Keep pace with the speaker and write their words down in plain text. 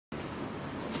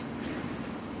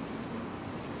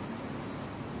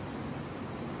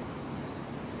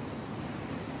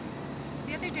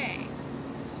yesterday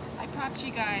I propped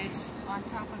you guys on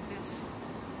top of this,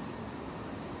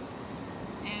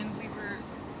 and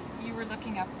you were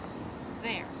looking up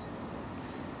there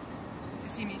to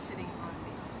see me sitting on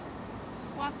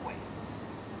the walkway.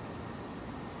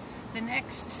 The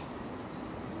next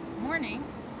morning,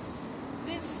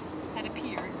 this had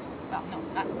appeared. Well, no,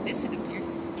 not this had appeared.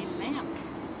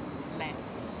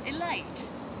 A light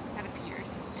had appeared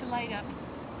to light up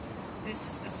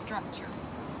this structure.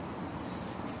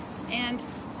 And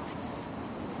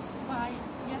by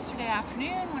yesterday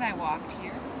afternoon, when I walked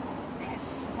here,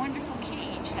 this wonderful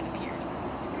cage had appeared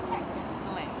to protect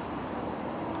the lamp.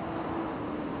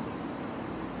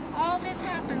 All this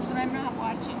happens when I'm not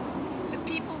watching. The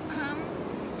people come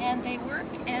and they work,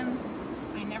 and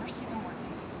I never see them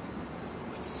working.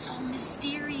 It's so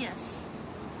mysterious.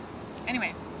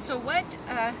 Anyway, so what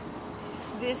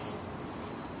this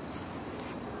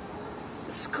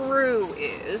screw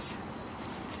is,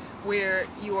 where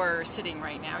you are sitting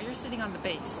right now, you're sitting on the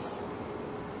base.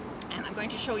 And I'm going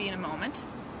to show you in a moment.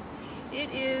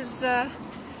 It is a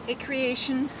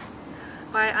creation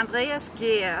by Andreas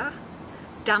Gehr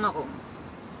Dämmerung.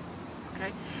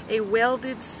 Okay? A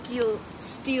welded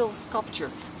steel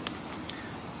sculpture.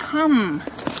 Come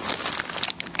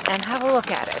and have a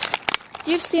look at it.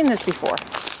 You've seen this before.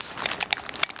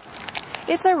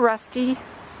 It's a rusty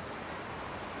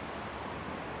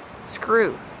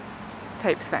screw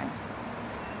type thing.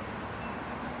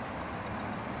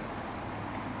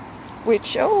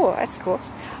 Which, oh, that's cool.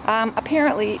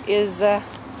 Apparently is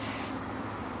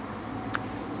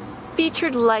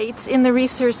featured lights in the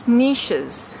research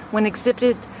niches when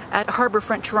exhibited at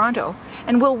Harbourfront Toronto,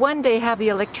 and will one day have the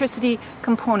electricity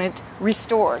component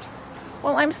restored.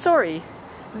 Well, I'm sorry.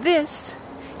 This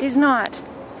is not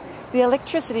the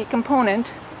electricity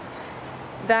component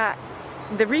that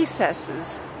the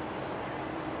recesses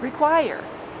require.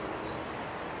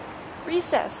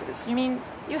 Recesses, you mean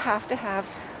you have to have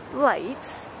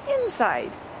lights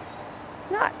inside,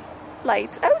 not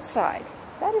lights outside.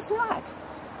 That is not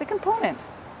the component.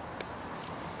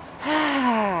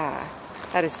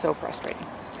 That is so frustrating.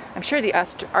 I'm sure the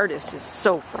artist is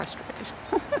so frustrated.